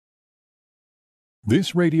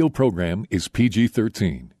This radio program is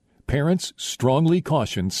PG-13. Parents strongly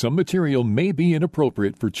caution some material may be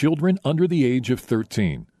inappropriate for children under the age of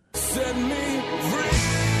 13. Set me free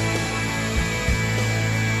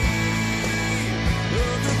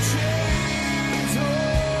of the chains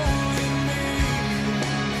holding me.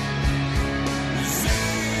 Is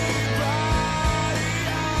anybody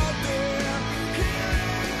out there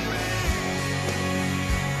hearing me?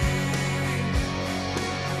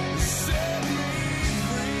 Set me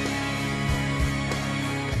free.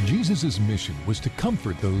 Jesus' mission was to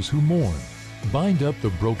comfort those who mourn, bind up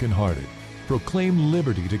the brokenhearted, proclaim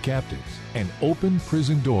liberty to captives, and open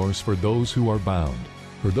prison doors for those who are bound.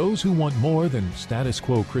 For those who want more than status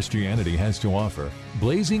quo Christianity has to offer,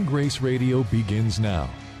 Blazing Grace Radio begins now.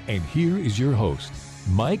 And here is your host,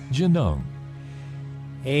 Mike Genung.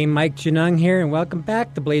 Hey, Mike Genung here, and welcome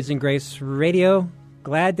back to Blazing Grace Radio.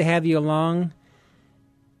 Glad to have you along,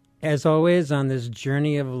 as always, on this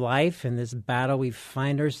journey of life and this battle we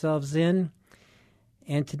find ourselves in.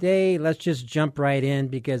 And today, let's just jump right in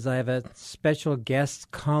because I have a special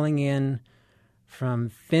guest calling in from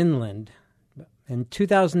Finland. In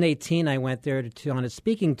 2018, I went there on a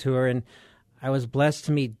speaking tour, and I was blessed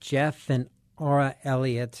to meet Jeff and Aura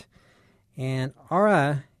Elliott. And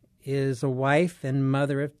Aura is a wife and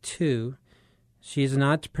mother of two. She's an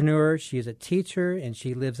entrepreneur, she's a teacher, and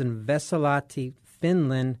she lives in Vesalahti,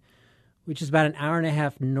 Finland, which is about an hour and a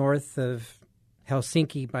half north of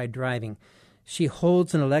Helsinki by driving. She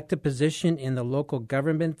holds an elected position in the local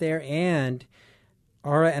government there, and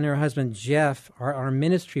Aura and her husband Jeff are our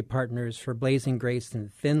ministry partners for Blazing Grace in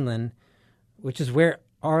Finland, which is where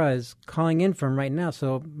Aura is calling in from right now.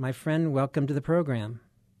 So, my friend, welcome to the program.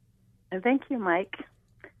 Thank you, Mike.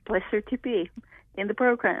 Pleasure to be in the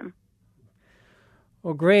program.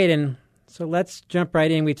 Well, great. And so let's jump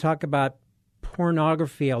right in. We talk about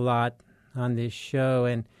pornography a lot on this show,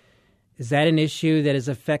 and is that an issue that has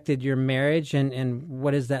affected your marriage, and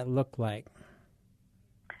what does that look like?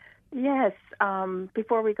 Yes.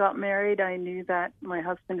 Before we got married, I knew that my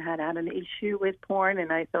husband had an issue with porn,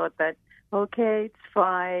 and I thought that, okay, it's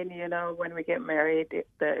fine. You know, when we get married, it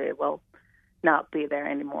will not be there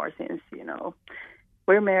anymore since, you know,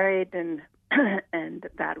 we're married and and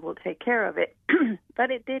that will take care of it. But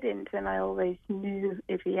it didn't, and I always knew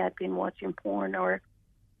if he had been watching porn or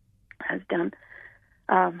has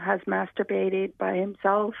masturbated by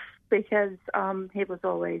himself, because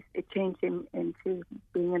it changed him into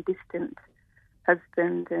being a distant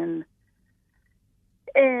husband and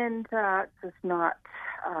just not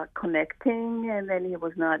connecting. And then he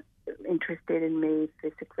was not interested in me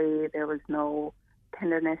physically. There was no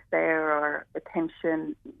tenderness there or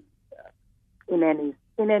attention in any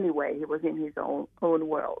way. He was in his own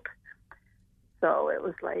world. So it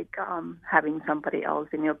was like having somebody else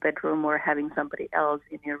in your bedroom or having somebody else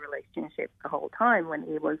in your relationship the whole time when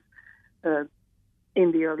he was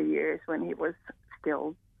in the early years, when he was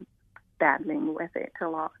still battling with it a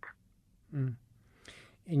lot. Mm.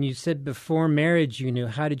 And you said before marriage you knew.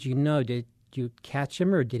 How did you know? Did you catch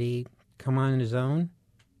him or did he come on his own?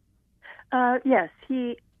 Yes,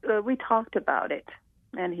 we talked about it,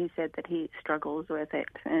 and he said that he struggles with it.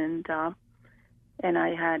 And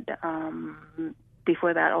I had,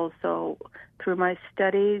 before that also, through my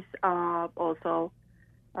studies, had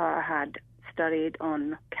studied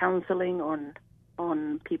on counseling on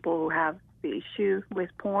people who have the issue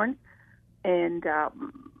with porn. And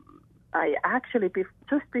I actually,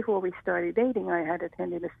 just before we started dating, I had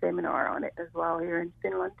attended a seminar on it as well here in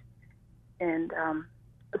Finland. And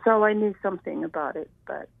so I knew something about it,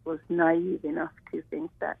 but was naive enough to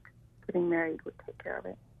think that getting married would take care of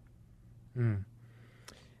it. Mm.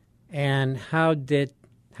 And how did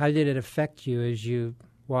it affect you as you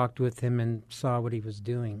walked with him and saw what he was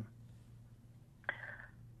doing?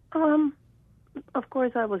 Of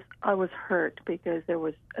course, I was hurt because there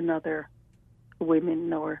was another a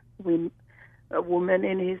woman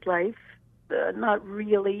in his life, not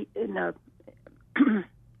really in a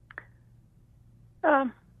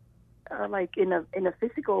like in a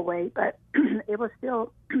physical way, but it was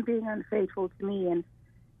still being unfaithful to me,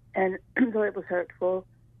 and so it was hurtful.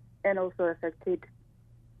 And also affected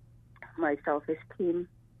my self-esteem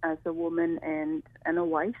as a woman and a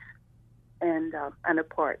wife and a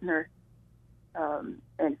partner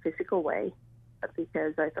in physical way,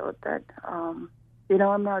 because I thought that I'm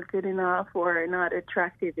not good enough or not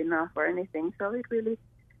attractive enough or anything. So it really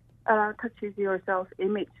touches your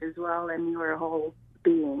self-image as well and your whole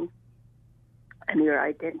being and your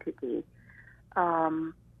identity.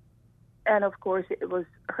 And of course, it was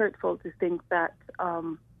hurtful to think that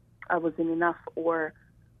I wasn't enough or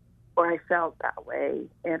I felt that way.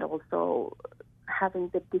 And also having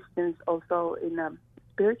the distance also in a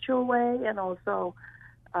spiritual way, and also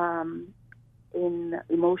in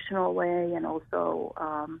emotional way, and also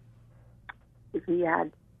if he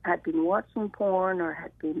had been watching porn or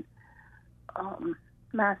had been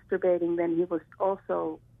masturbating, then he was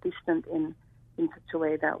also distant in such a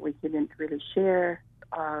way that we couldn't really share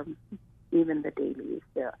even the dailies,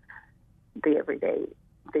 the everyday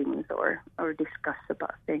things, or discuss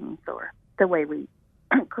about things, or the way we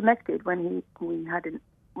connected when he hadn't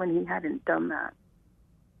done that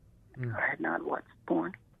or had not watched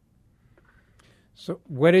porn. So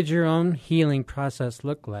what did your own healing process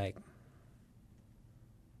look like?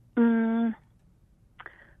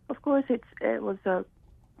 Of course, it was a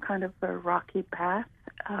kind of a rocky path.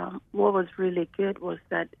 What was really good was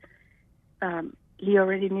that he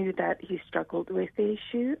already knew that he struggled with the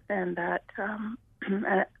issue, and that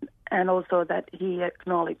and also that he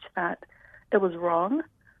acknowledged that it was wrong,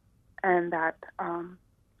 and that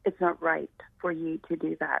it's not right for you to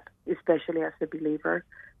do that, especially as a believer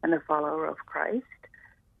and a follower of Christ.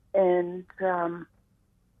 And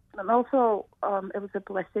also it was a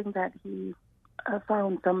blessing that he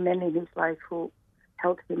found some men in his life who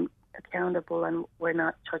held him accountable and were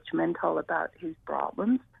not judgmental about his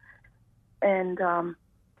problems. And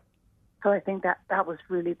so I think that was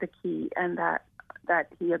really the key, and that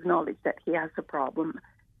he acknowledged that he has a problem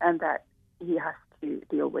and that he has to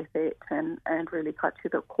deal with it, and really cut to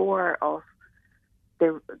the core of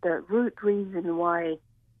the root reason why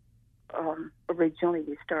originally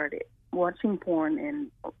he started watching porn, and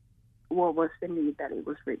what was the need that it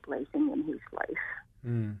was replacing in his life.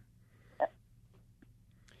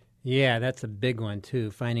 Yeah, that's a big one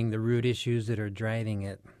too, finding the root issues that are driving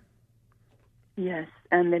it. Yes,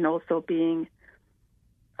 and then also being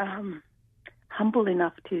humble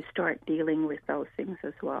enough to start dealing with those things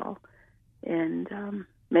as well. And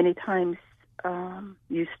many times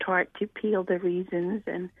you start to peel the reasons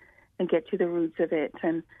and get to the roots of it,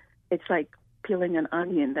 and it's like peeling an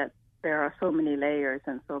onion, that there are so many layers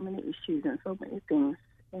and so many issues and so many things,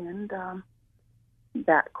 and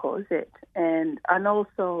that cause it. And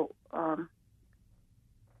also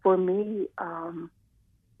for me,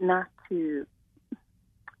 not to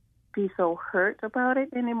be so hurt about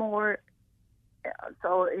it anymore.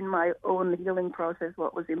 So in my own healing process,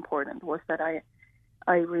 what was important was that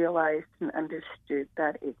I realized and understood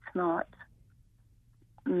that it's not.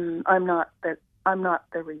 I'm not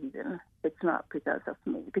the reason. It's not because of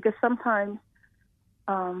me. Because sometimes,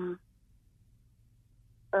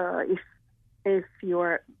 if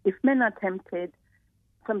men are tempted,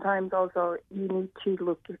 sometimes also you need to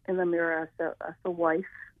look in the mirror as a wife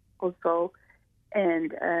also,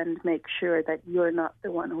 and make sure that you're not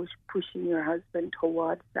the one who's pushing your husband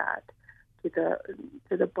towards that, to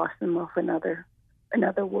the bosom of another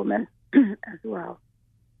woman as well.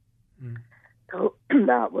 So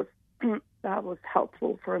that was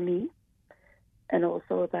helpful for me, and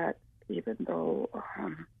also that even though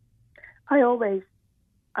I always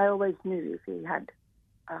knew if he had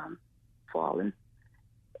fallen,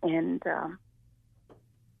 and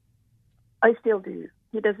I still do.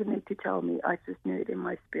 He doesn't need to tell me. I just knew it in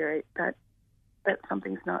my spirit that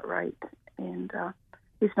something's not right, and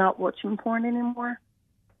he's not watching porn anymore.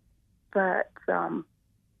 But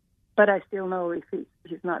I still know if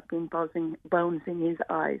he's not been bouncing his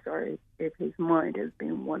eyes, or if his mind has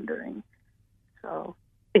been wandering. So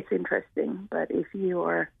it's interesting. But if you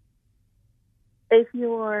are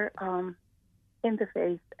in the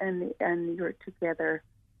faith and you're together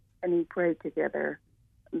and you pray together,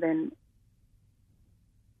 then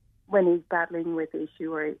when he's battling with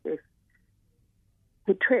issue, or if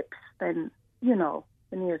he trips, then you know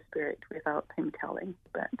in your spirit without him telling.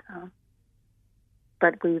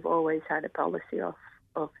 But we've always had a policy of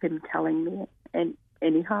him telling me, and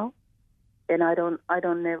anyhow, and I don't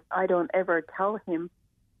ever tell him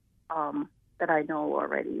that I know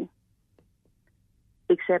already,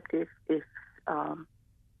 except if it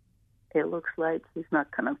looks like he's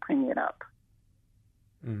not gonna bring it up.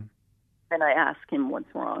 Then I ask him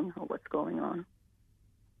what's wrong or what's going on.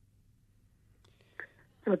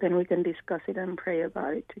 So then we can discuss it and pray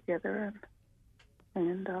about it together,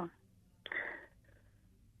 and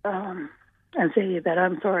say that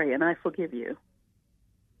I'm sorry and I forgive you.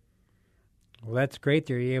 Well, that's great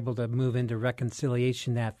that you're able to move into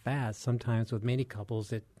reconciliation that fast. Sometimes with many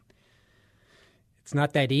couples, it's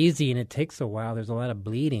not that easy, and it takes a while. There's a lot of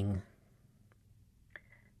bleeding.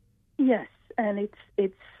 Yes, and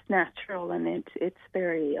it's natural, and it's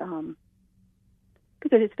very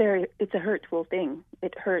because it's a hurtful thing.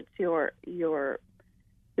 It hurts your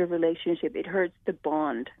relationship. It hurts the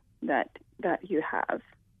bond that you have.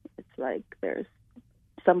 It's like there's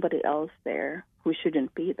somebody else there who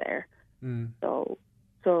shouldn't be there.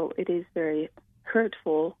 So it is very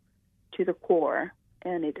hurtful to the core,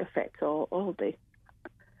 and it affects all the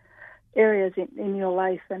areas in your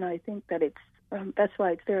life. And I think that that's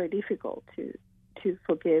why it's very difficult to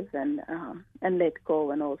forgive and let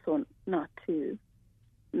go, and also not to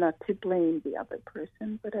blame the other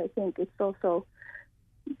person. But I think it's also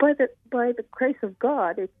by the grace of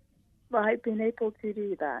God, I've been able to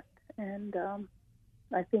do that, and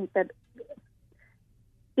I think that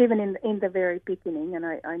even in the very beginning, and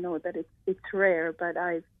I know that it's rare, but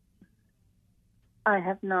I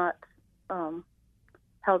have not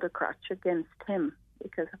held a grudge against him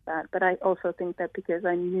because of that. But I also think that because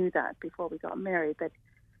I knew that before we got married, that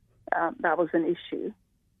that was an issue.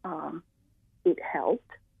 It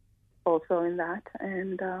helped also in that,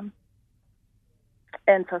 and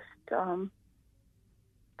just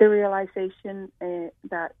the realization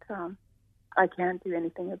that I can't do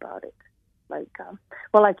anything about it.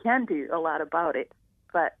 I can do a lot about it,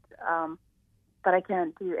 but I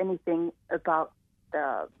can't do anything about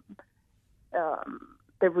the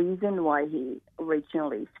reason why he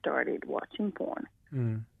originally started watching porn.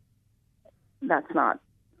 That's not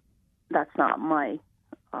my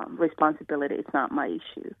responsibility. It's not my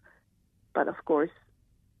issue. But of course,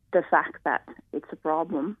 the fact that it's a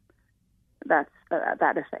problem, that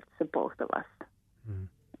affects the both of us. And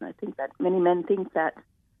I think that many men think that,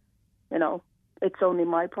 it's only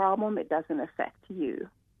my problem. It doesn't affect you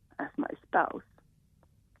as my spouse.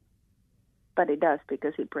 But it does,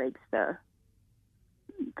 because it breaks the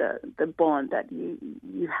bond that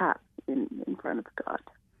you have in front of God.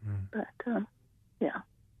 But yeah.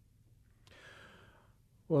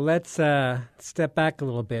 Well, let's step back a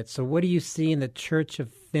little bit. So what do you see in the Church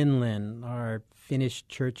of Finland? Are Finnish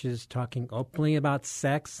churches talking openly about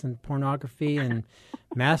sex and pornography and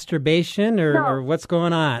masturbation, or what's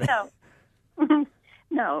going on? No.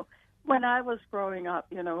 No. When I was growing up,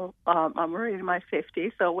 I'm already in my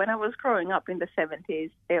 50s, so when I was growing up in the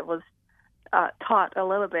 70s, it was taught a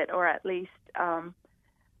little bit, or at least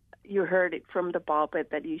you heard it from the pulpit,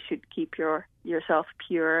 that you should keep yourself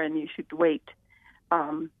pure and you should wait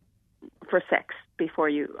for sex before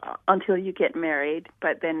until you get married.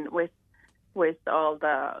 But then with all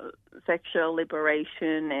the sexual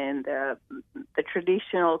liberation and the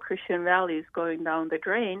traditional Christian values going down the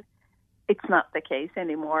drain, it's not the case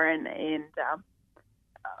anymore. And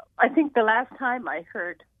I think the last time I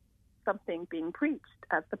heard something being preached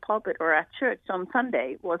at the pulpit or at church on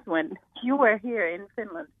Sunday was when you were here in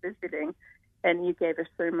Finland visiting, and you gave a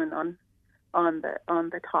sermon on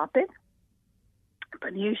the topic.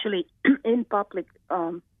 But usually in public,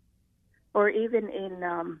 or even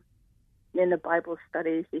in the Bible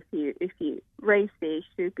studies, if you raise the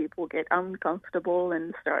issue, people get uncomfortable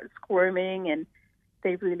and start squirming, and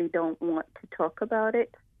they really don't want to talk about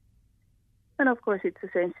it. And of course, it's a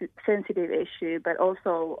sensitive issue. But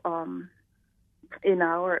also, in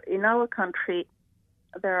our country,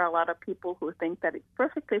 there are a lot of people who think that it's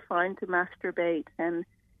perfectly fine to masturbate and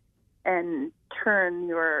turn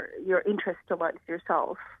your interest towards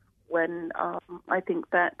yourself. When I think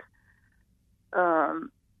that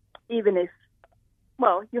even if,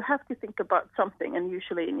 you have to think about something, and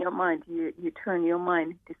usually in your mind you turn your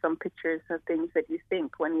mind to some pictures of things that you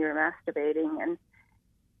think when you're masturbating,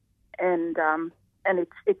 and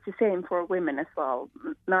it's the same for women as well.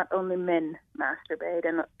 Not only men masturbate,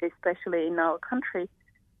 and especially in our country,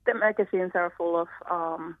 the magazines are full of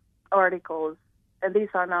articles, and these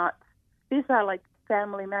are like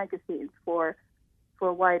family magazines for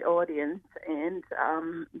wide audience, and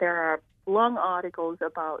there are long articles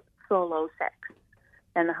about solo sex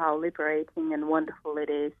and how liberating and wonderful it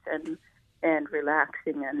is, and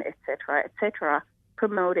relaxing, and etc.,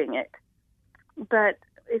 promoting it. But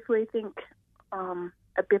if we think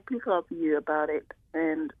a biblical view about it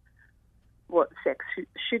and what sex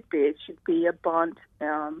should be, it should be a bond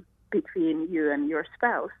between you and your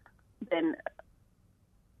spouse, then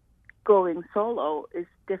going solo is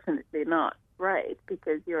definitely not right,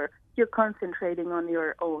 because you're concentrating on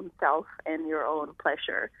your own self and your own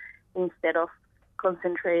pleasure instead of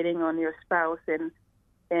concentrating on your spouse and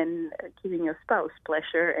giving your spouse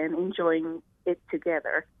pleasure and enjoying it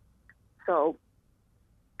together. So,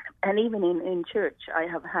 and even in church, I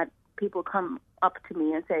have had people come up to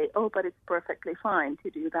me and say, "Oh, but it's perfectly fine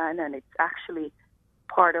to do that, and it's actually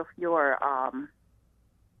part of your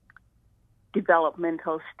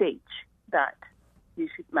developmental stage that you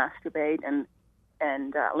should masturbate and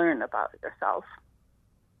learn about yourself,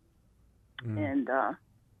 and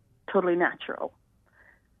totally natural."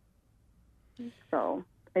 So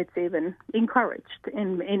it's even encouraged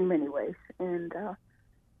in many ways, and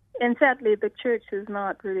and sadly, the church has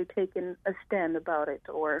not really taken a stand about it,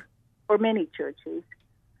 or many churches.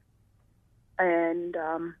 And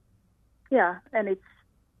and it's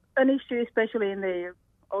an issue, especially in the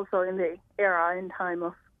era and time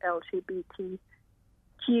of LGBTQ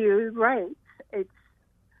rights.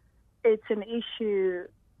 It's an issue,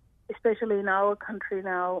 especially in our country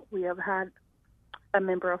now. We have had a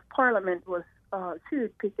member of parliament was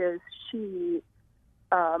sued because she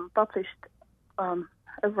published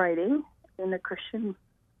a writing in a Christian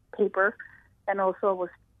paper, and also was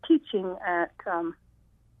teaching at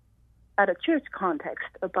a church context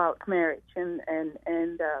about marriage and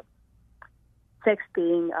sex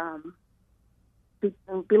being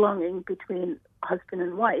belonging between husband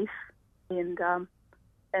and wife, and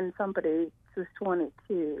somebody just wanted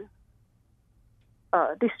to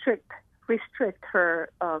restrict her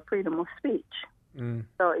freedom of speech.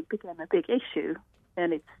 So it became a big issue,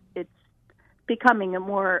 and it's becoming a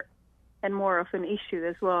more and more of an issue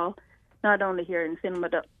as well, not only here in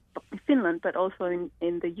Finland, but also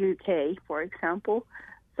in the UK, for example.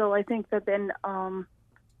 So I think that then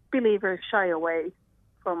believers shy away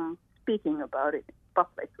from speaking about it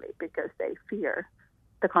publicly because they fear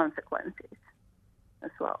the consequences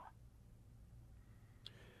as well.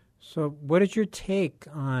 So what is your take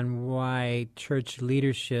on why church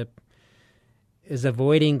leadership is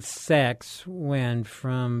avoiding sex when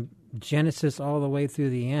from Genesis all the way through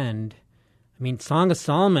the end? I mean, Song of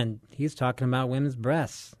Solomon, he's talking about women's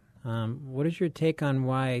breasts. What is your take on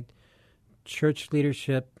why church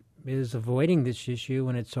leadership is avoiding this issue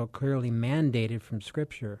when it's so clearly mandated from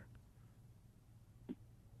Scripture?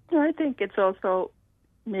 I think it's also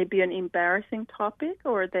maybe an embarrassing topic,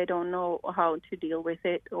 or they don't know how to deal with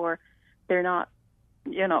it, or they're not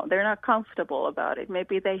comfortable about it.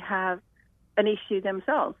 Maybe they have an issue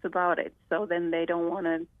themselves about it, so then they don't want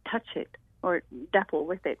to touch it or dabble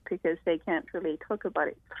with it because they can't really talk about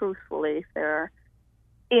it truthfully if they're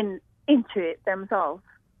into it themselves.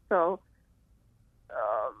 So,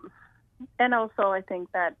 and also I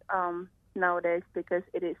think that nowadays, because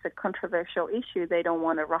it is a controversial issue, they don't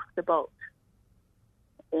want to rock the boat.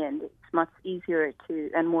 And it's much easier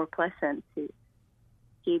and more pleasant to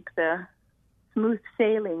keep the smooth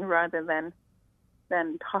sailing rather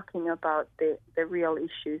than talking about the real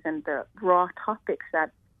issues and the raw topics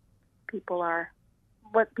that people are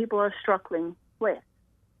struggling with.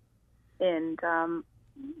 And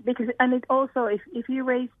because it also, if you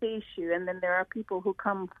raise the issue and then there are people who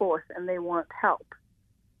come forth and they want help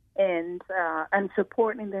and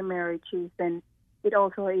support in their marriages, then it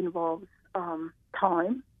also involves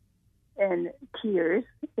time and tears,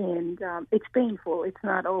 and it's painful. It's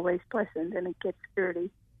not always pleasant, and it gets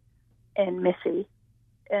dirty and messy,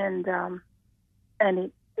 and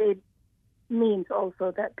it means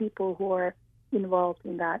also that people who are involved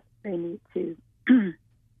in that, they need to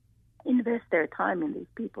invest their time in these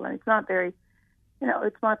people, and it's not very,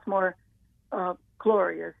 it's much more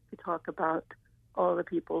glorious to talk about all the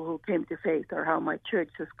people who came to faith or how my church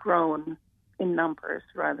has grown in numbers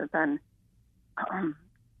rather than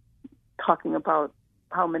talking about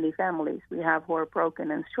how many families we have who are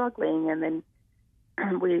broken and struggling, and then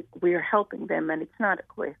we are helping them, and it's not a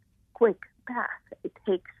quick path. It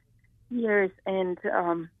takes years, and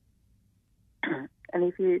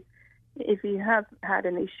if you have had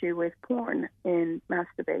an issue with porn and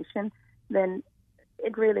masturbation, then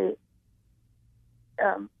it really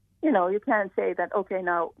you can't say that, okay,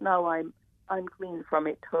 now I'm clean from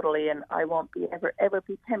it totally, and I won't be ever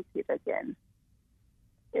be tempted again.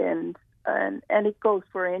 And it goes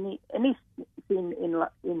for any sin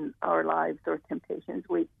in our lives or temptations.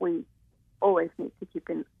 We always need to keep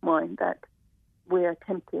in mind that we are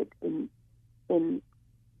tempted in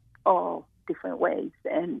all different ways,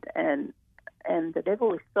 and the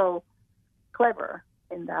devil is so clever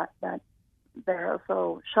in that there are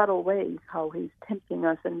so subtle ways how he's tempting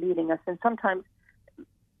us and leading us. And sometimes,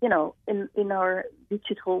 in our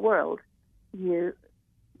digital world, you're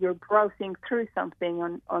browsing through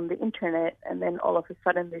something on the internet, and then all of a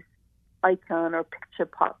sudden this icon or picture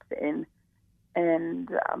pops in, and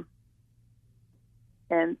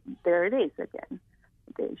there it is again.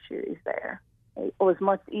 The issue is there. It was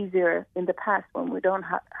much easier in the past when we didn't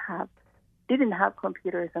have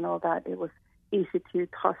computers and all that. It was easy to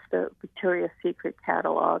toss the Victoria's Secret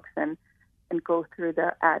catalogs and go through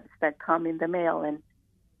the ads that come in the mail and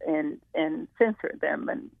censor them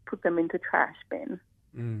and put them into trash bin.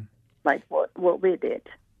 Like what we did.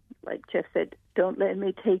 Like Jeff said, don't let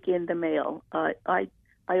me take in the mail. I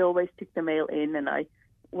always took the mail in, and I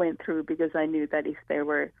went through because I knew that if there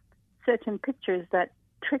were certain pictures that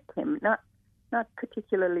tricked him, not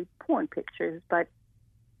particularly porn pictures, but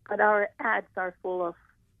but our ads are full of,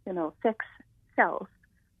 sex sells.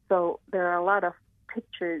 So there are a lot of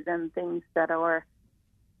pictures and things that are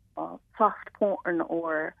soft porn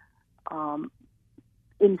or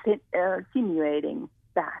insinuating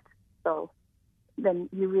that. So then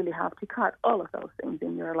you really have to cut all of those things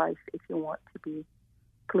in your life if you want to be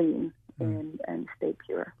clean and stay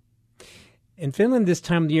pure. In Finland this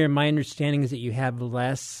time of the year, my understanding is that you have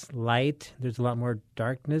less light. There's a lot more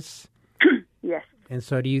darkness. Yes. And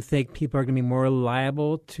so do you think people are going to be more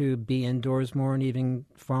liable to be indoors more and even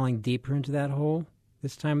falling deeper into that hole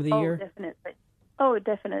this time of the year? Definitely. Oh,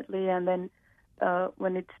 definitely. And then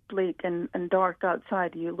when it's bleak and dark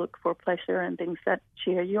outside, you look for pleasure and things that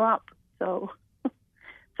cheer you up. So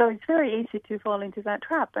it's very easy to fall into that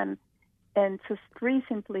trap. And just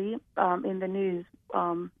recently in the news,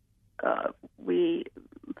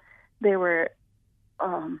 there were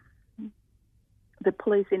the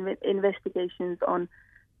police investigations on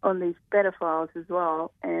these pedophiles as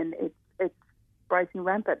well, and it's rising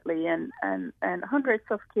rampantly, and hundreds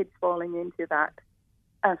of kids falling into that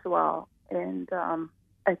as well. And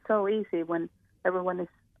it's so easy when everyone is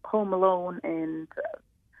home alone, and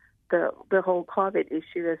the whole COVID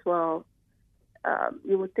issue as well.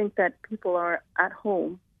 You would think that people are at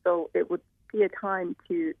home, so it would be a time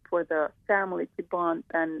for the family to bond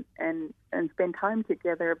and spend time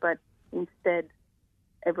together, but instead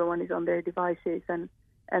everyone is on their devices and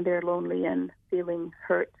they're lonely and feeling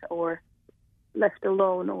hurt or left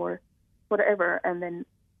alone or whatever, and then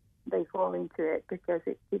they fall into it because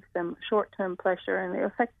it gives them short-term pleasure, and it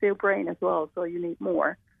affects their brain as well, so you need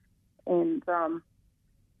more. And then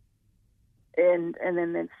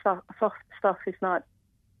the soft stuff is not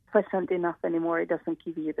pleasant enough anymore. It doesn't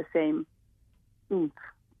give you the same oomph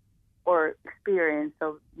or experience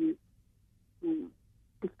of you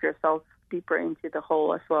dig yourself deeper into the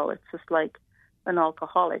hole as well. It's just like an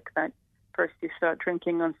alcoholic that first you start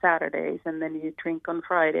drinking on Saturdays and then you drink on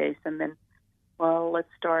Fridays and then, well, let's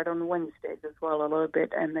start on Wednesdays as well a little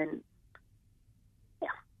bit, and then,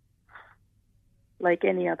 like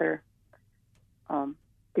any other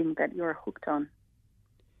thing that you're hooked on.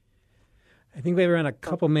 I think we have around a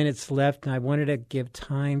couple minutes left, and I wanted to give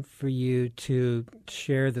time for you to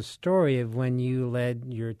share the story of when you led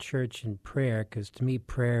your church in prayer, because to me,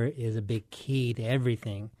 prayer is a big key to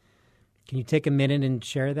everything. Can you take a minute and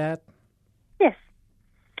share that?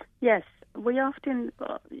 Yes. We often,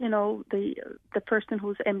 the person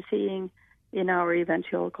who's emceeing in our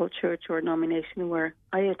evangelical church or denomination where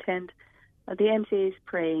I attend, the MC is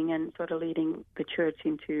praying and sort of leading the church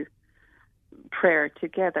into prayer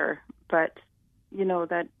together, but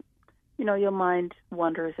your mind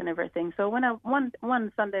wanders and everything. So when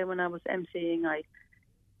one Sunday when I was emceeing, I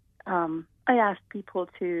asked people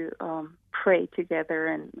to pray together,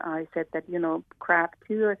 and I said that grab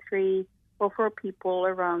 2 or 3 or 4 people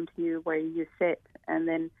around you where you sit, and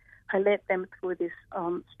then I led them through this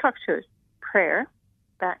structured prayer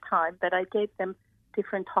that time. That I gave them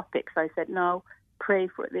different topics. I said, now pray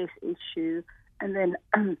for this issue, and then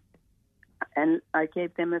and I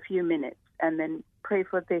gave them a few minutes, and then pray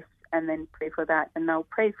for this, and then pray for that, and now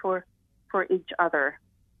pray for each other.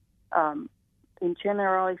 In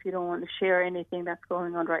general, if you don't want to share anything that's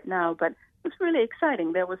going on right now, but it was really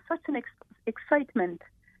exciting. There was such an excitement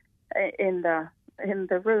in the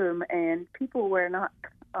room, and people were not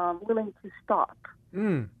willing to stop.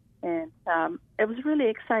 And it was really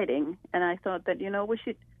exciting, and I thought that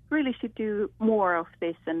we should do more of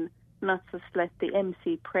this and not just let the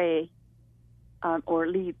MC pray or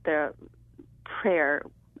lead the prayer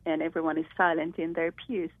and everyone is silent in their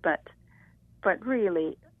pews, but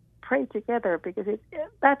really pray together, because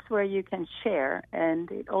that's where you can share, and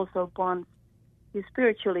it also bonds you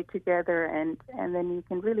spiritually together, and then you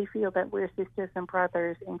can really feel that we're sisters and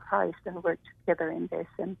brothers in Christ and work together in this,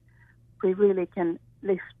 and we really can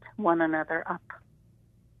lift one another up.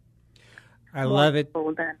 I love it.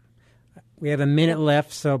 We have a minute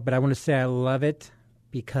left, but I want to say I love it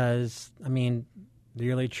because, the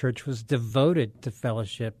early church was devoted to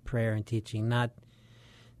fellowship, prayer, and teaching, not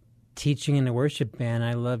teaching in a worship band.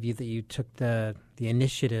 I love you that you took the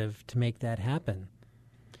initiative to make that happen.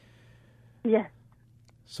 Yes.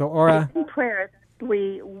 So, Aura, in prayer,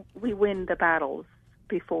 we win the battles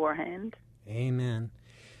beforehand. Amen.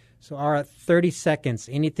 So, Aura, 30 seconds.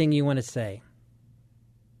 Anything you want to say?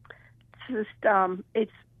 Just,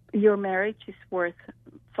 it's your marriage is worth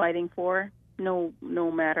fighting for, no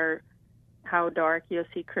matter how dark your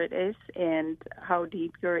secret is and how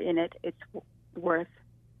deep you're in it. It's worth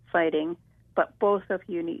fighting, but both of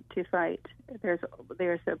you need to fight. There's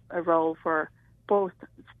a role for both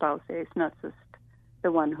spouses, not just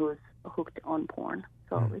the one who's hooked on porn.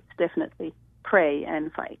 So it's definitely pray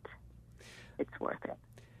and fight. It's worth it.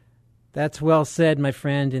 That's well said, my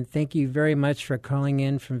friend, and thank you very much for calling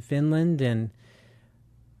in from Finland. And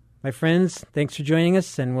my friends, thanks for joining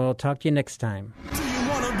us, and we'll talk to you next time. Do you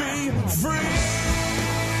want to be free?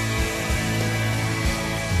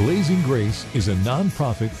 Blazing Grace is a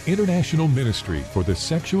non-profit international ministry for the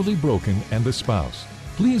sexually broken and the spouse.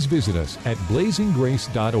 Please visit us at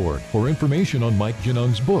blazinggrace.org for information on Mike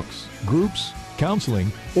Genung's books, groups,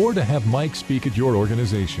 counseling, or to have Mike speak at your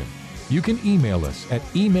organization. You can email us at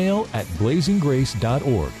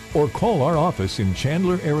email@blazinggrace.org or call our office in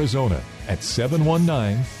Chandler, Arizona at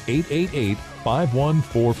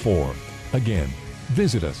 719-888-5144. Again,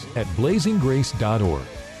 visit us at blazinggrace.org.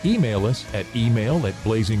 Email us at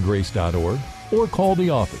email@blazinggrace.org or call the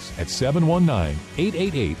office at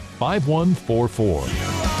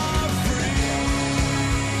 719-888-5144.